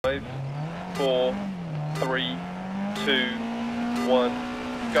4, 3, 2, 1,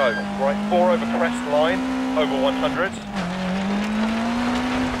 go. Right 4 over crest line, over 100.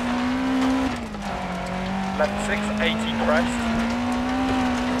 Left 6, 80 crest.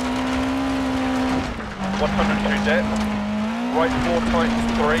 100 through dip. Right 4 times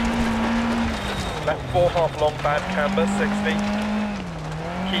 3. Left 4 half long bad camber, 60.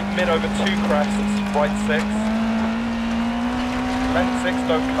 Keep mid over 2 crests, right 6. Left 6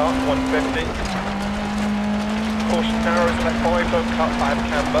 don't cut, 150. Caution narrows, left 5 don't cut, bad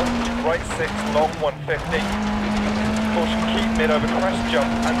camber. Right 6 long, 150. Caution keep mid over crest jump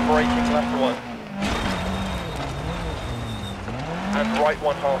and braking left 1. And right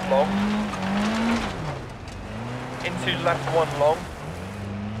 1 half long. Into left 1 long.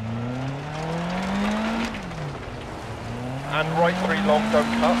 And right 3 long,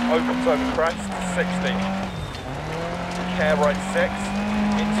 don't cut, opens over crest, 60. Care right 6,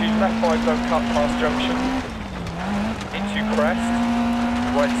 into left 5, don't cut, past junction. Into crest,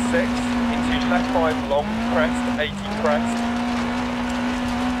 right 6, into left 5 long, crest, 80 crest.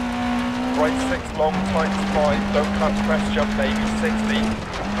 Right 6 long, times 5, don't cut, crest jump baby, 60.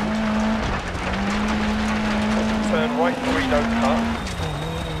 Turn right 3, don't cut,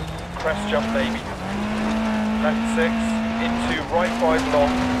 crest jump baby. Left 6, into right 5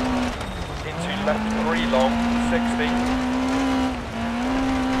 long, into left 3 long, 60,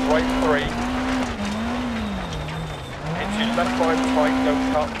 right 3, into left 5 tight, don't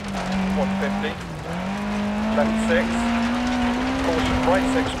cut, 150, left 6, caution right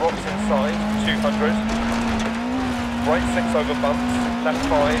 6 rocks inside, 200, right 6 over bumps, left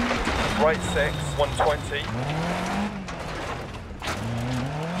 5, right 6, 120,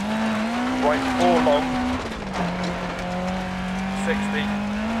 right 4 long, 60,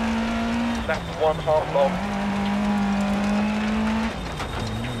 left 1 half long,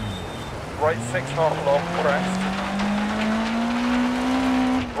 right 6 half long, crest,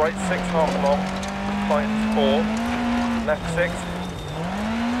 right 6 half long, times 4, left 6,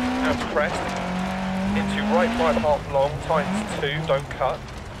 and crest, into right 5 half long, times 2, don't cut,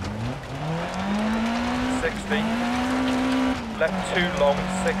 60, left 2 long,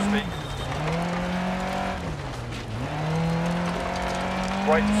 60,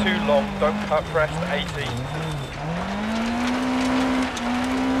 right 2 long, don't cut, crest, 80.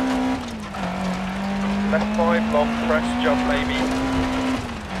 Left 5 long, crest, jump maybe,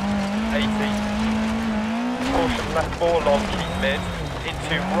 80. Caution left 4 long, keep mid.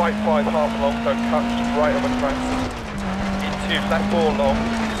 Into right 5 half long, don't cut, keep right over crest. Into left 4 long.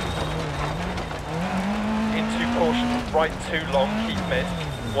 Into caution right 2 long, keep mid,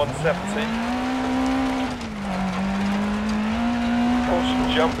 170. Caution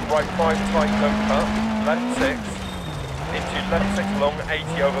jump, right 5 tight, don't cut, left 6, into left 6 long,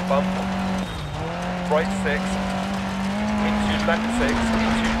 80 over bump, right 6, into left 6,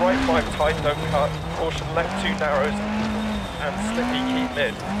 into right 5 tight, don't cut, caution left 2 narrows, and slippy keep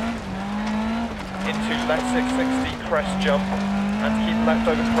mid, into left 660, crest jump, and keep left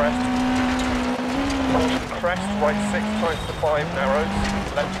over crest, caution crest, right 6 times to 5 narrows,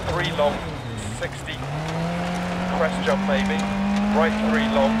 left 3 long, 60, crest jump maybe, right 3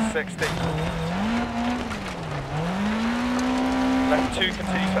 long, 60. Left 2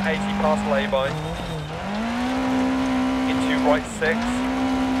 continues for 80 past lay-by. Into right 6.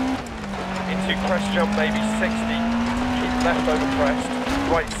 Into crest jump maybe 60. Keep left over crest.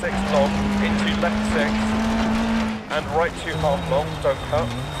 Right 6 long. Into left 6. And right 2 half long, don't cut.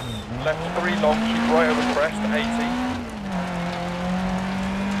 Left 3 long, keep right over crest, 80.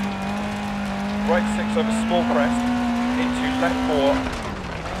 Right 6 over small crest. Into left 4,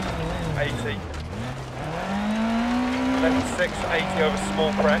 80. Left 6, 80 over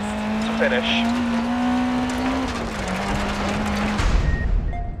small crest to finish.